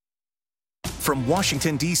From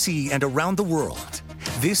Washington, D.C. and around the world,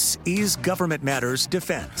 this is Government Matters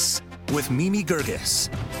Defense with Mimi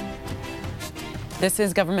Gerges. This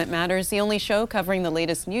is Government Matters, the only show covering the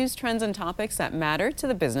latest news, trends, and topics that matter to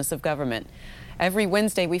the business of government. Every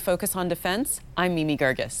Wednesday, we focus on defense. I'm Mimi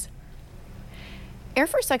Gerges. Air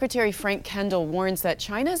Force Secretary Frank Kendall warns that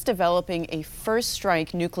China is developing a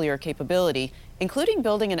first-strike nuclear capability, including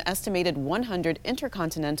building an estimated 100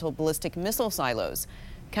 intercontinental ballistic missile silos.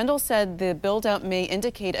 Kendall said the build-out may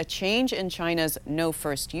indicate a change in China's no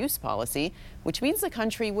first-use policy, which means the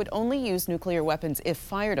country would only use nuclear weapons if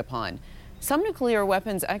fired upon. Some nuclear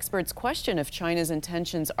weapons experts question if China's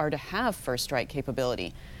intentions are to have first-strike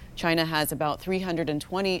capability. China has about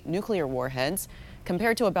 320 nuclear warheads,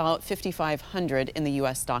 compared to about 5,500 in the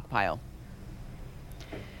U.S. stockpile.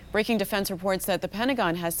 Breaking defense reports that the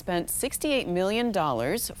Pentagon has spent $68 million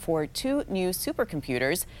for 2 new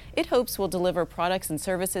supercomputers it hopes will deliver products and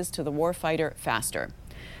services to the warfighter faster.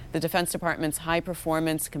 The Defense Department's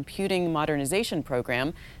high-performance computing modernization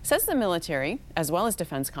program says the military, as well as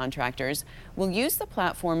defense contractors, will use the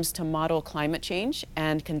platforms to model climate change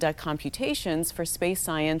and conduct computations for space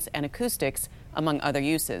science and acoustics, among other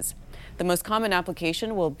uses. The most common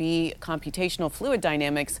application will be computational fluid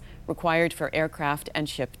dynamics required for aircraft and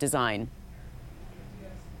ship design.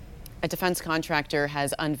 A defense contractor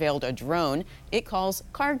has unveiled a drone it calls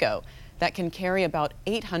Cargo that can carry about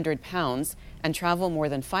 800 pounds and travel more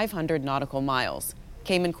than 500 nautical miles.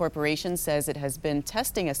 Cayman Corporation says it has been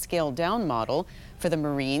testing a scaled-down model for the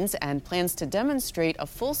Marines and plans to demonstrate a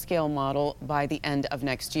full-scale model by the end of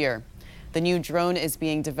next year. The new drone is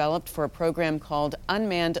being developed for a program called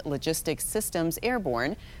Unmanned Logistics Systems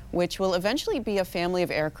Airborne, which will eventually be a family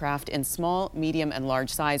of aircraft in small, medium, and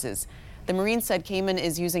large sizes. The Marines said Cayman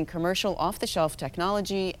is using commercial off-the-shelf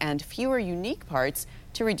technology and fewer unique parts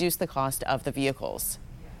to reduce the cost of the vehicles.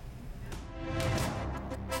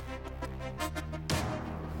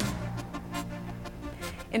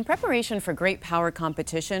 In preparation for great power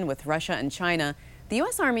competition with Russia and China, the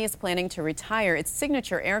U.S. Army is planning to retire its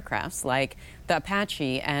signature aircrafts like the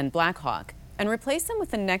Apache and Black Hawk and replace them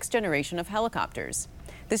with the next generation of helicopters.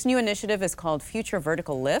 This new initiative is called Future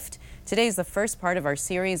Vertical Lift. Today is the first part of our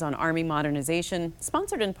series on Army modernization,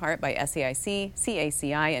 sponsored in part by SAIC,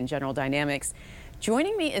 CACI, and General Dynamics.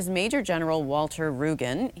 Joining me is Major General Walter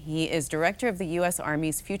Rugen. He is director of the U.S.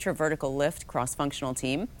 Army's Future Vertical Lift cross-functional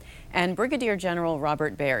team, and Brigadier General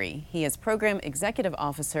Robert Barrie. He is Program Executive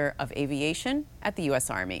Officer of Aviation at the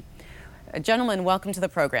U.S. Army. Gentlemen, welcome to the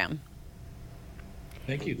program.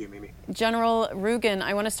 Thank you, Mimi. General Rugen,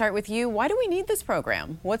 I want to start with you. Why do we need this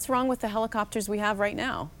program? What's wrong with the helicopters we have right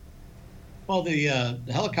now? Well, the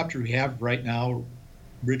helicopters we have right now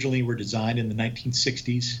originally were designed in the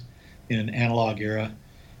 1960s in an analog era,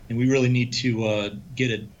 and we really need to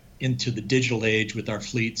get it into the digital age with our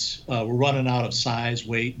fleets. We're running out of size,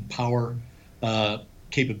 weight, and power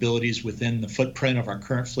capabilities within the footprint of our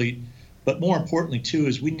current fleet. But more importantly, too,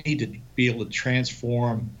 is we need to be able to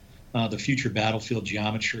transform the future battlefield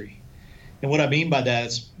geometry. And what I mean by that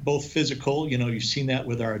is both physical, you've seen that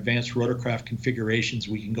with our advanced rotorcraft configurations.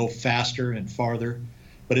 We can go faster and farther,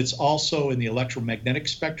 but it's also in the electromagnetic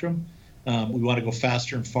spectrum. We want to go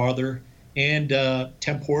faster and farther, and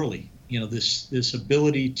temporally. This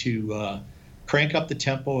ability to crank up the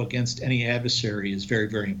tempo against any adversary is very,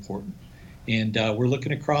 very important. And we're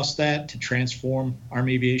looking across that to transform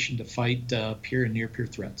Army aviation to fight peer and near-peer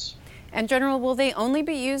threats. And General, will they only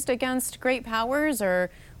be used against great powers,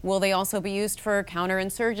 or will they also be used for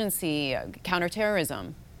counterinsurgency,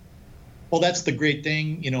 counterterrorism? Well, that's the great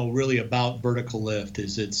thing, really about vertical lift,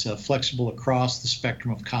 is it's flexible across the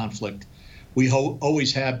spectrum of conflict. We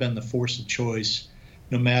always have been the force of choice,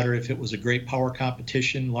 no matter if it was a great power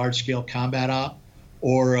competition, large-scale combat op,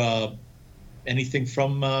 or anything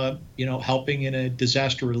from, helping in a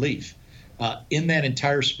disaster relief. In that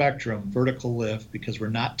entire spectrum, vertical lift, because we're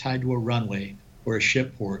not tied to a runway or a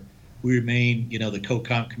ship port, we remain, the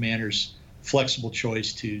COCOM commander's flexible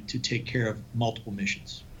choice to take care of multiple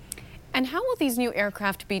missions. And how will these new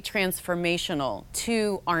aircraft be transformational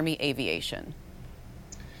to Army aviation?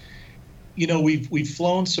 We've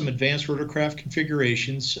flown some advanced rotorcraft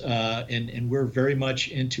configurations, and we're very much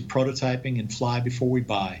into prototyping and fly before we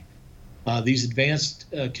buy. These advanced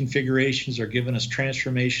configurations are giving us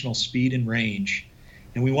transformational speed and range,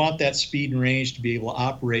 and we want that speed and range to be able to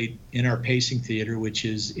operate in our pacing theater, which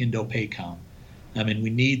is Indo-PACOM. We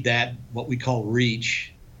need that, what we call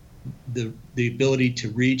reach, the ability to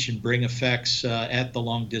reach and bring effects at the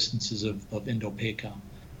long distances of Indo-PACOM.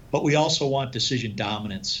 But we also want decision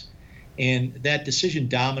dominance. And that decision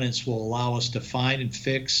dominance will allow us to find and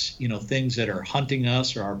fix, things that are hunting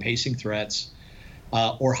us or are pacing threats,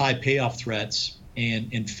 or high payoff threats,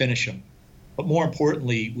 and finish them. But more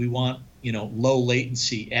importantly, we want, low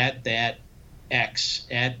latency at that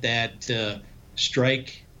at that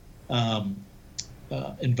strike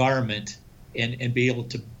environment, and be able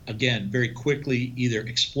to, again, very quickly either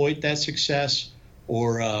exploit that success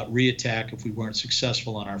or reattack if we weren't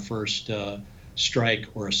successful on our first strike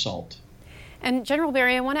or assault. And General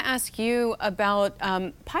Barrie, I want to ask you about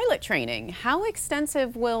pilot training. How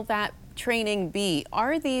extensive will that training be?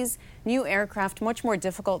 Are these new aircraft much more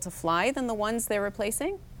difficult to fly than the ones they're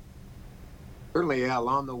replacing? Certainly, yeah.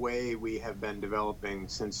 Along the way, we have been developing,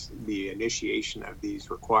 since the initiation of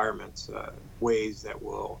these requirements, ways that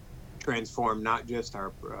will transform not just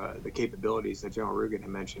our the capabilities that General Rugen had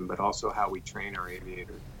mentioned, but also how we train our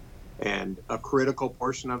aviators. And a critical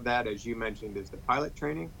portion of that, as you mentioned, is the pilot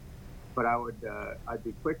training. But I'd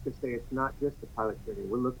be quick to say it's not just the pilot training.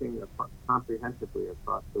 We're looking comprehensively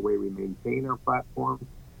across the way we maintain our platform,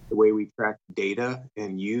 the way we track data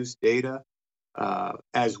and use data,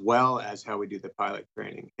 as well as how we do the pilot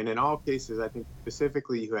training. And in all cases, I think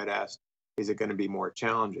specifically you had asked, is it going to be more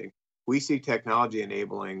challenging? We see technology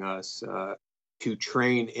enabling us to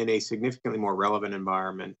train in a significantly more relevant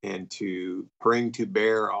environment and to bring to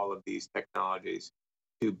bear all of these technologies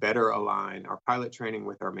to better align our pilot training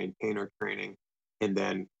with our maintainer training, and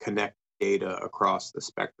then connect data across the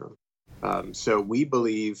spectrum. So we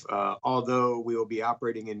believe, although we will be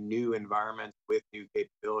operating in new environments with new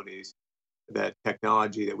capabilities, that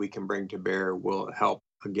technology that we can bring to bear will help,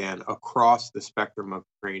 again, across the spectrum of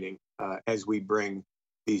training as we bring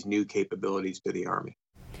these new capabilities to the Army.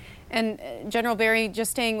 And General Barrie,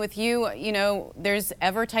 just staying with you, there's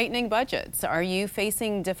ever tightening budgets. Are you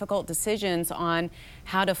facing difficult decisions on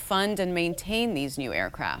how to fund and maintain these new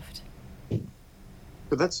aircraft?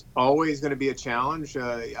 So that's always going to be a challenge.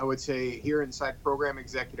 I would say here inside Program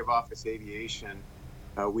Executive Office Aviation,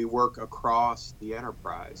 we work across the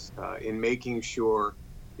enterprise in making sure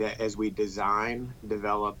that as we design,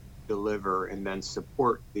 develop, deliver, and then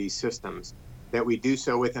support these systems, that we do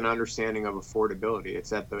so with an understanding of affordability.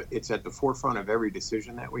 It's at the forefront of every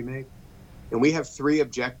decision that we make. And we have three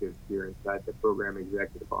objectives here inside the Program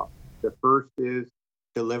Executive Office. The first is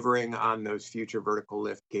delivering on those future vertical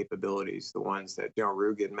lift capabilities, the ones that General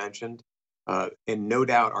Rugen mentioned. And no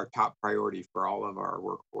doubt our top priority for all of our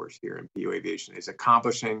workforce here in PU Aviation is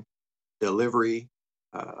accomplishing delivery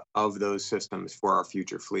of those systems for our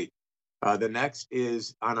future fleet. The next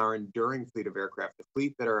is on our enduring fleet of aircraft, the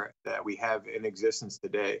fleet that we have in existence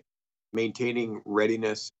today, maintaining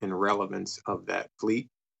readiness and relevance of that fleet.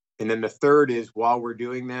 And then the third is, while we're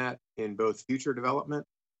doing that in both future development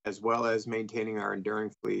as well as maintaining our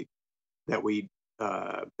enduring fleet, that we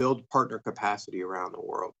build partner capacity around the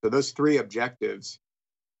world. So those three objectives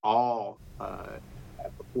all have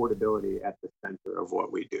affordability at the center of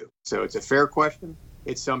what we do. So it's a fair question.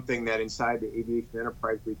 It's something that inside the aviation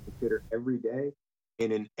enterprise we consider every day,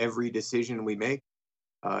 and in every decision we make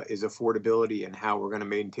is affordability and how we're going to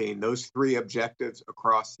maintain those three objectives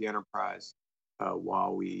across the enterprise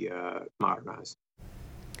while we modernize.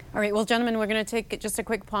 All right, well, gentlemen, we're going to take just a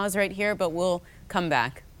quick pause right here, but we'll come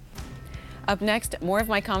back. Up next, more of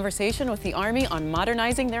my conversation with the Army on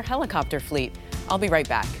modernizing their helicopter fleet. I'll be right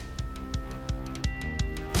back.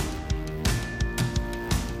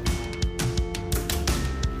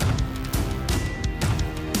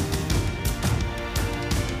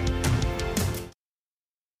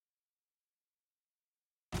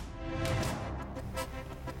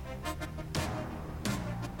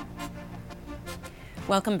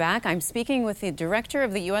 Welcome back. I'm speaking with the Director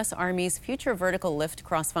of the U.S. Army's Future Vertical Lift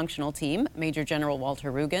Cross-Functional Team, Major General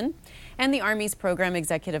Walter Rugen, and the Army's Program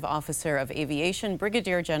Executive Officer of Aviation,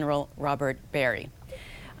 Brigadier General Robert Barrie.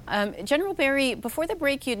 General Barrie, before the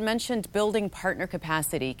break, you'd mentioned building partner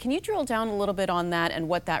capacity. Can you drill down a little bit on that and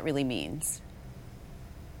what that really means?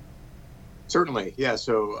 Certainly, yeah.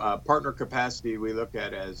 So partner capacity we look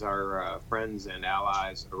at as our friends and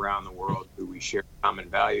allies around the world who we share common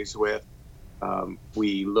values with.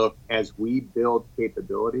 We look, as we build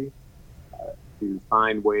capability, to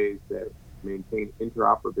find ways that maintain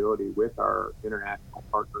interoperability with our international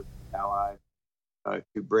partners and allies,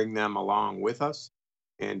 to bring them along with us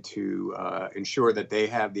and to ensure that they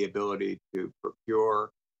have the ability to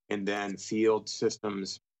procure and then field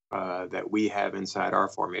systems that we have inside our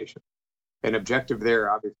formation. An objective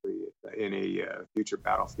there, obviously, in a future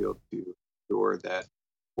battlefield, to ensure that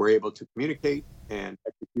we're able to communicate and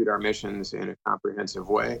execute our missions in a comprehensive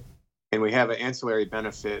way. And we have an ancillary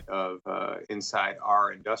benefit of inside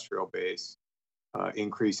our industrial base,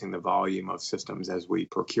 increasing the volume of systems as we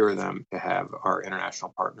procure them to have our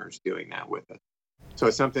international partners doing that with us. So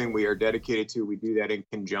it's something we are dedicated to. We do that in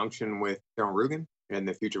conjunction with General Rugen and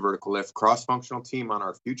the Future Vertical Lift cross-functional team on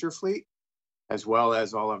our future fleet, as well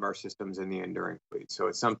as all of our systems in the enduring fleet. So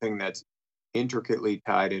it's something that's intricately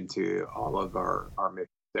tied into all of our missions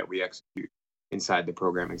that we execute inside the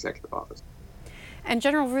Program Executive Office. And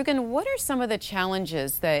General Rugen, what are some of the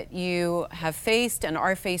challenges that you have faced and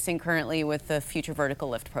are facing currently with the Future Vertical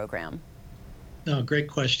Lift program? No, great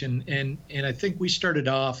question. And I think we started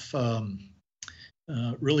off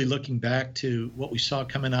really looking back to what we saw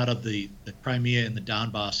coming out of the Crimea and the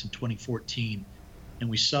Donbass in 2014. And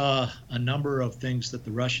we saw a number of things that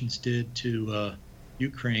the Russians did to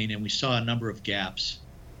Ukraine, and we saw a number of gaps.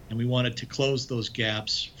 And we wanted to close those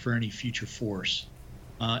gaps for any future force.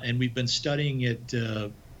 And we've been studying it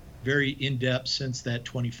very in-depth since that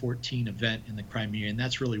 2014 event in the Crimea, and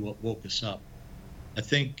that's really what woke us up. I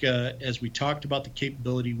think as we talked about the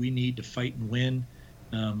capability we need to fight and win,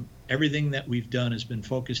 everything that we've done has been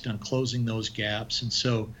focused on closing those gaps. And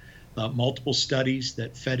so multiple studies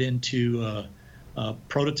that fed into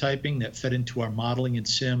prototyping, that fed into our modeling and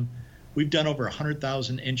sim. We've done over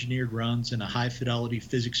 100,000 engineered runs in a high-fidelity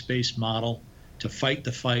physics-based model to fight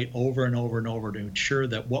the fight over and over and over to ensure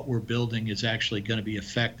that what we're building is actually going to be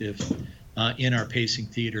effective in our pacing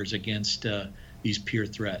theaters against these peer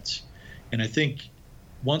threats. And I think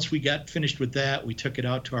once we got finished with that, we took it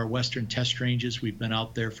out to our Western test ranges. We've been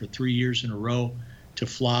out there for 3 years in a row to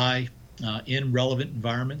fly in relevant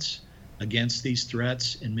environments against these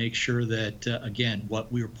threats and make sure that, again,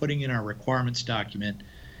 what we were putting in our requirements document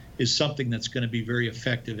is something that's going to be very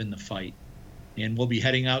effective in the fight. And we'll be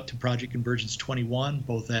heading out to Project Convergence 21,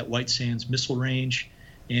 both at White Sands Missile Range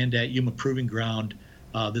and at Yuma Proving Ground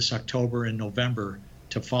this October and November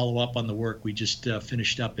to follow up on the work we just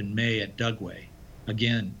finished up in May at Dugway,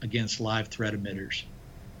 again, against live threat emitters.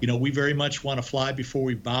 You know, we very much want to fly before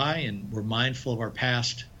we buy, and we're mindful of our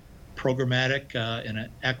past programmatic and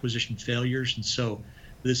acquisition failures. And so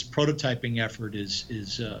this prototyping effort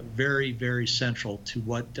is very, very central to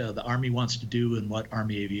what the Army wants to do and what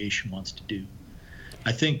Army Aviation wants to do.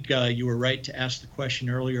 I think you were right to ask the question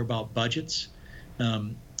earlier about budgets.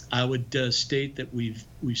 I would state that we've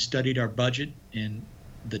studied our budget in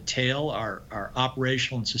the tail, our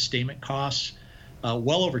operational and sustainment costs,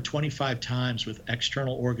 well over 25 times with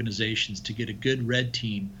external organizations to get a good red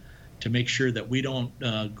team to make sure that we don't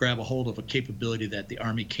grab a hold of a capability that the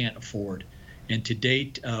Army can't afford. And to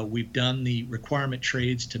date, we've done the requirement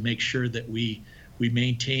trades to make sure that we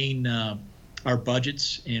maintain our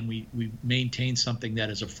budgets and we maintain something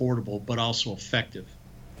that is affordable but also effective.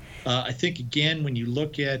 I think, again, when you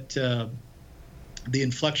look at the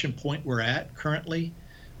inflection point we're at currently,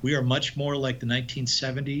 we are much more like the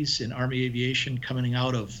 1970s in Army aviation coming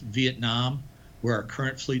out of Vietnam, where our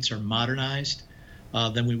current fleets are modernized,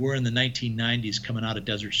 than we were in the 1990s coming out of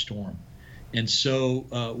Desert Storm. And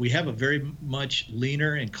so we have a very much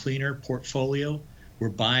leaner and cleaner portfolio. We're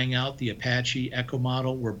buying out the Apache Echo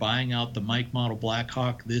model. We're buying out the Mike model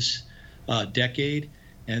Blackhawk this decade.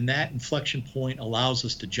 And that inflection point allows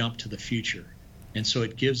us to jump to the future. And so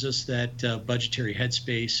it gives us that budgetary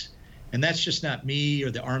headspace. And that's just not me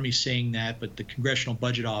or the Army saying that, but the Congressional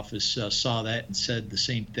Budget Office saw that and said the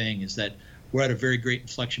same thing, is that we're at a very great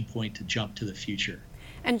inflection point to jump to the future.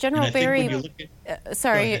 And General Barrie,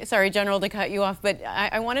 sorry, General, to cut you off, but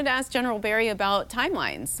I wanted to ask General Barrie about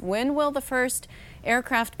timelines. When will the first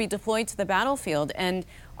aircraft be deployed to the battlefield, and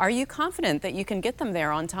are you confident that you can get them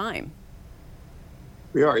there on time?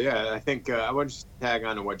 We are, yeah. I think I want to just tag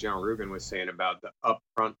on to what General Rugen was saying about the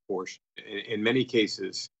upfront portion. In many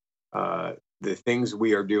cases, the things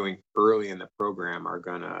we are doing early in the program are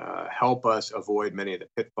going to help us avoid many of the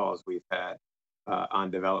pitfalls we've had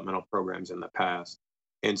on developmental programs in the past.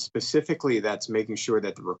 And specifically, that's making sure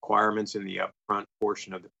that the requirements in the upfront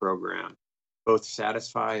portion of the program both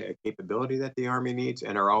satisfy a capability that the Army needs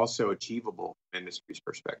and are also achievable from industry's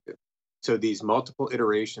perspective. So these multiple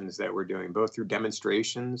iterations that we're doing, both through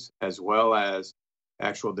demonstrations as well as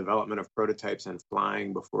actual development of prototypes and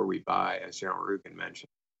flying before we buy, as General Rugen mentioned,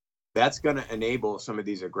 that's going to enable some of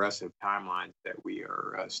these aggressive timelines that we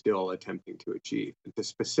are still attempting to achieve. And to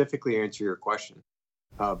specifically answer your question,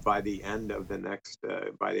 by the end of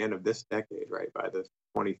this decade, right, by the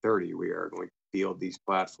 2030, we are going to field these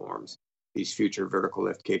platforms, these future vertical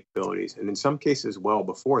lift capabilities, and in some cases, well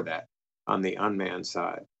before that, on the unmanned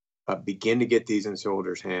side, begin to get these in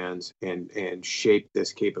soldiers' hands and shape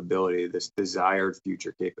this capability, this desired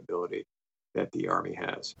future capability that the Army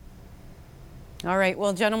has. All right.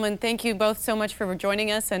 Well, gentlemen, thank you both so much for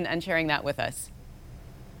joining us and sharing that with us.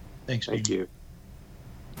 Thanks. Thank you.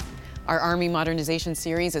 Our Army Modernization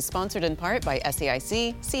series is sponsored in part by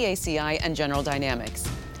SAIC, CACI, and General Dynamics.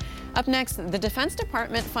 Up next, the Defense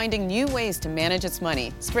Department finding new ways to manage its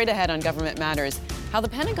money. Straight ahead on Government Matters, how the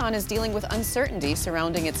Pentagon is dealing with uncertainty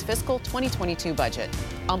surrounding its fiscal 2022 budget.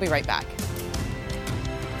 I'll be right back.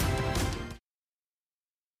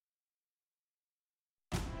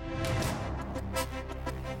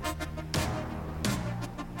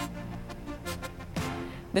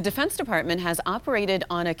 The Defense Department has operated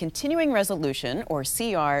on a continuing resolution, or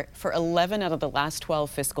CR, for 11 out of the last 12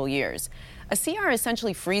 fiscal years. A CR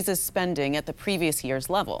essentially freezes spending at the previous year's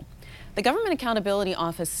level. The Government Accountability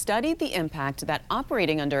Office studied the impact that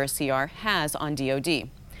operating under a CR has on DoD.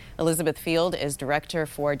 Elizabeth Field is Director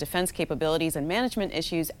for Defense Capabilities and Management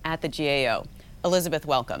Issues at the GAO. Elizabeth,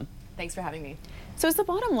 welcome. Thanks for having me. So is the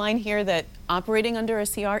bottom line here that operating under a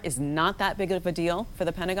CR is not that big of a deal for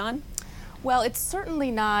the Pentagon? Well, it's certainly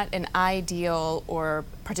not an ideal or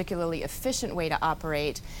particularly efficient way to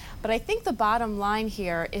operate, but I think the bottom line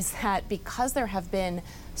here is that because there have been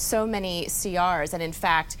so many CRs, and in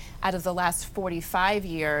fact, out of the last 45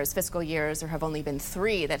 years, fiscal years, there have only been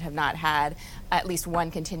 3 that have not had at least one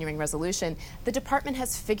continuing resolution, the department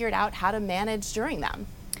has figured out how to manage during them.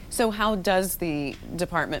 So how does the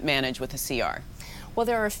department manage with a CR? Well,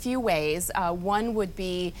 there are a few ways. One would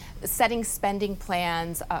be setting spending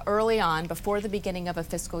plans early on, before the beginning of a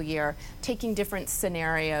fiscal year, taking different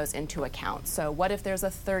scenarios into account. So what if there's a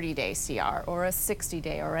 30-day CR or a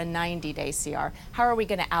 60-day or a 90-day CR? How are we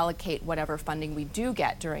going to allocate whatever funding we do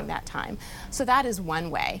get during that time? So that is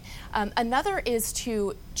one way. Another is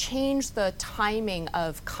to change the timing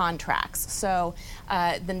of contracts. So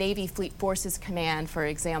the Navy Fleet Forces Command, for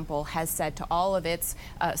example, has said to all of its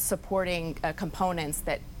supporting components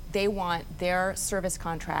that they want their service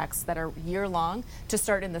contracts that are year-long to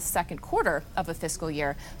start in the second quarter of a fiscal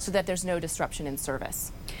year so that there's no disruption in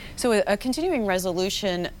service. So a continuing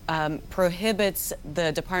resolution prohibits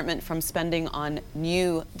the department from spending on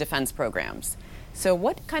new defense programs. So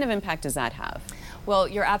what kind of impact does that have? Well,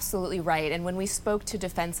 you're absolutely right. And when we spoke to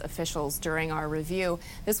defense officials during our review,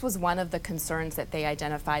 this was one of the concerns that they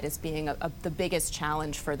identified as being the biggest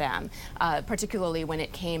challenge for them, particularly when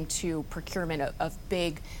it came to procurement of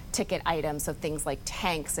big ticket items of things like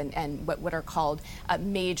tanks and what are called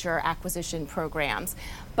major acquisition programs.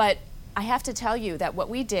 But I have to tell you that what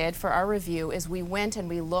we did for our review is we went and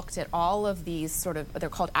we looked at all of these they're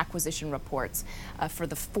called acquisition reports for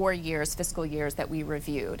the 4 years, fiscal years that we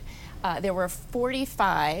reviewed. There were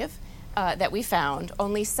 45 that we found.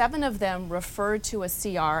 Only 7 of them referred to a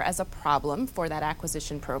CR as a problem for that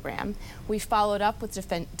acquisition program. We followed up with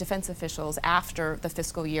defense officials after the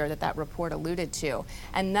fiscal year that report alluded to,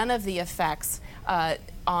 and none of the effects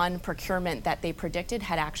on procurement that they predicted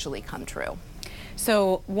had actually come true.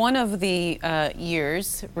 So one of the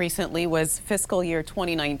years recently was fiscal year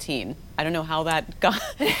 2019. I don't know how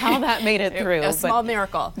that made it through. A small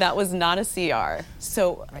miracle. That was not a CR.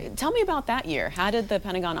 So tell me about that year. How did the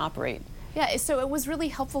Pentagon operate? Yeah, so it was really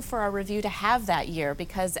helpful for our review to have that year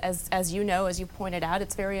because, as you know, as you pointed out,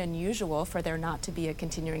 it's very unusual for there not to be a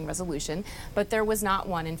continuing resolution, but there was not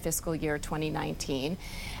one in fiscal year 2019.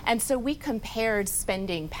 And so we compared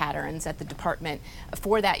spending patterns at the department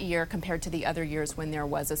for that year compared to the other years when there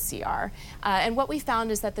was a CR. And what we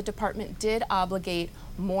found is that the department did obligate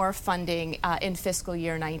more funding in fiscal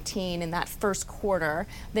year 19 in that first quarter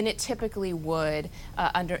than it typically would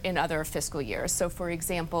in other fiscal years. So, for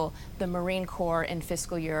example, the Marine Corps in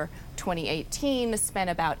fiscal year 2018 spent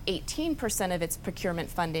about 18% of its procurement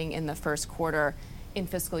funding in the first quarter. In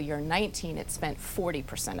fiscal year 19, it spent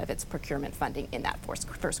 40% of its procurement funding in that first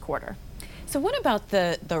quarter. So what about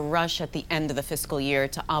the rush at the end of the fiscal year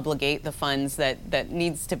to obligate the funds that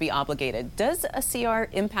needs to be obligated? Does a CR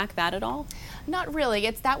impact that at all? Not really.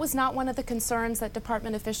 That was not one of the concerns that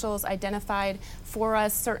department officials identified for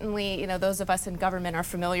us. Certainly, those of us in government are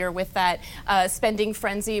familiar with that spending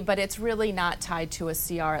frenzy, but it's really not tied to a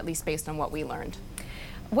CR, at least based on what we learned.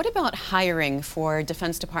 What about hiring for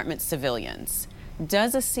Defense Department civilians?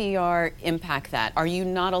 Does a CR impact that? Are you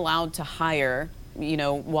not allowed to hire,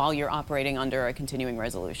 while you're operating under a continuing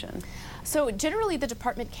resolution? So generally the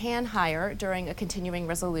department can hire during a continuing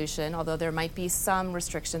resolution, although there might be some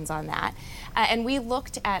restrictions on that. And we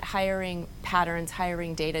looked at hiring patterns,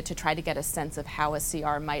 hiring data to try to get a sense of how a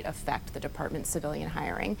CR might affect the department's civilian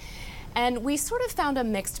hiring. And we sort of found a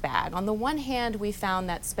mixed bag. On the one hand, we found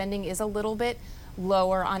that spending is a little bit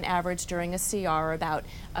lower on average during a CR, about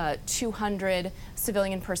 200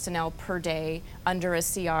 civilian personnel per day under a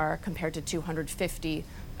CR compared to 250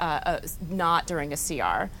 not during a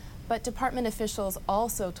CR. But department officials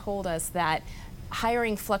also told us that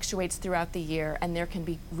hiring fluctuates throughout the year, and there can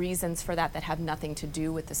be reasons for that that have nothing to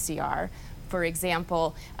do with the CR. For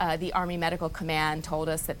example, the Army Medical Command told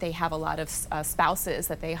us that they have a lot of spouses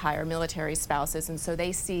that they hire, military spouses, and so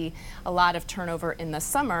they see a lot of turnover in the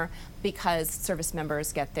summer because service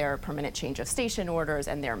members get their permanent change of station orders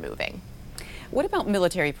and they're moving. What about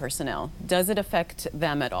military personnel? Does it affect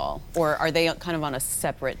them at all, or are they kind of on a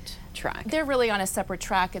separate track? They're really on a separate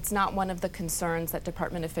track. It's not one of the concerns that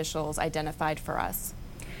department officials identified for us.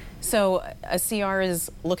 So a CR is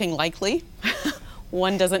looking likely.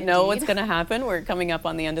 One doesn't know what's going to happen. We're coming up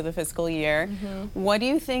on the end of the fiscal year. What do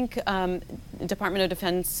you think Department of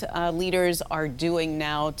Defense leaders are doing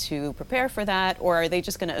now to prepare for that, or are they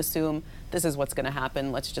just going to assume this is what's going to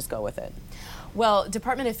happen, let's just go with it? Well,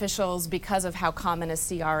 department officials, because of how common a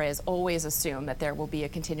CR is, always assume that there will be a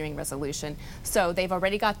continuing resolution. So they've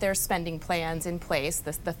already got their spending plans in place,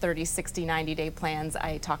 the 30, 60, 90-day plans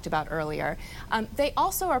I talked about earlier. They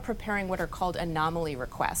also are preparing what are called anomaly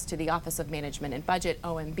requests to the Office of Management and Budget,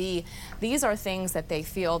 OMB. These are things that they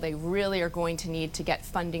feel they really are going to need to get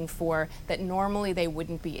funding for that normally they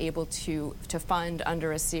wouldn't be able to fund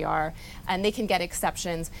under a CR. And they can get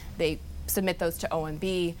exceptions. They submit those to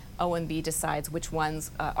OMB. OMB decides which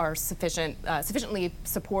ones are sufficiently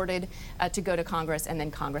supported to go to Congress, and then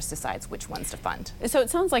Congress decides which ones to fund. So it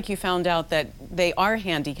sounds like you found out that they are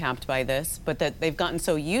handicapped by this, but that they've gotten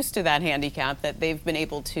so used to that handicap that they've been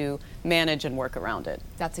able to manage and work around it.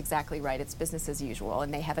 That's exactly right. It's business as usual,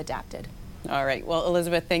 and they have adapted. All right. Well,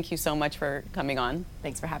 Elizabeth, thank you so much for coming on.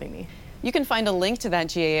 Thanks for having me. You can find a link to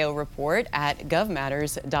that GAO report at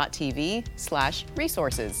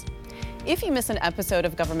govmatters.tv/resources. If you miss an episode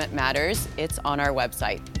of Government Matters, it's on our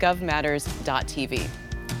website, govmatters.tv.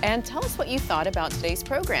 And tell us what you thought about today's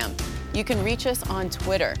program. You can reach us on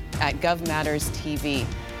Twitter at GovMattersTV.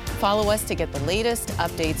 Follow us to get the latest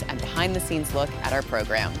updates and behind-the-scenes look at our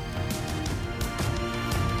program.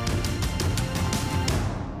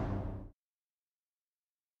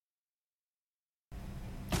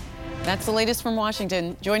 That's the latest from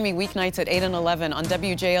Washington. Join me weeknights at 8 and 11 on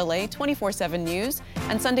WJLA 24/7 News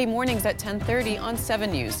and Sunday mornings at 10:30 on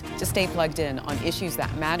 7 News to stay plugged in on issues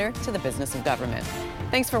that matter to the business of government.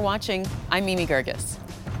 Thanks for watching. I'm Mimi Gerges.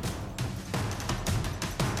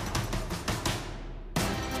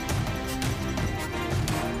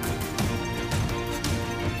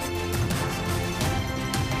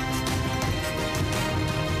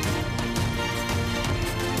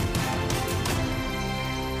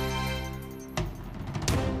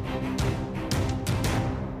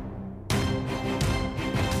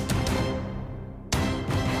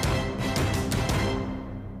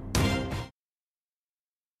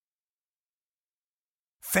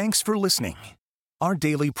 Thanks for listening. Our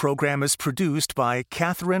daily program is produced by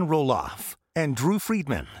Catherine Roloff and Drew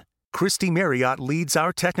Friedman. Christy Marriott leads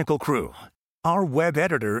our technical crew. Our web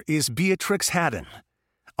editor is Beatrix Haddon.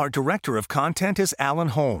 Our director of content is Alan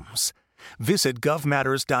Holmes. Visit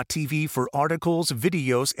govmatters.tv for articles,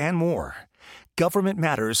 videos, and more. Government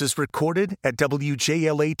Matters is recorded at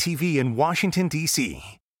WJLA-TV in Washington, D.C.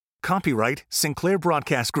 Copyright Sinclair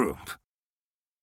Broadcast Group.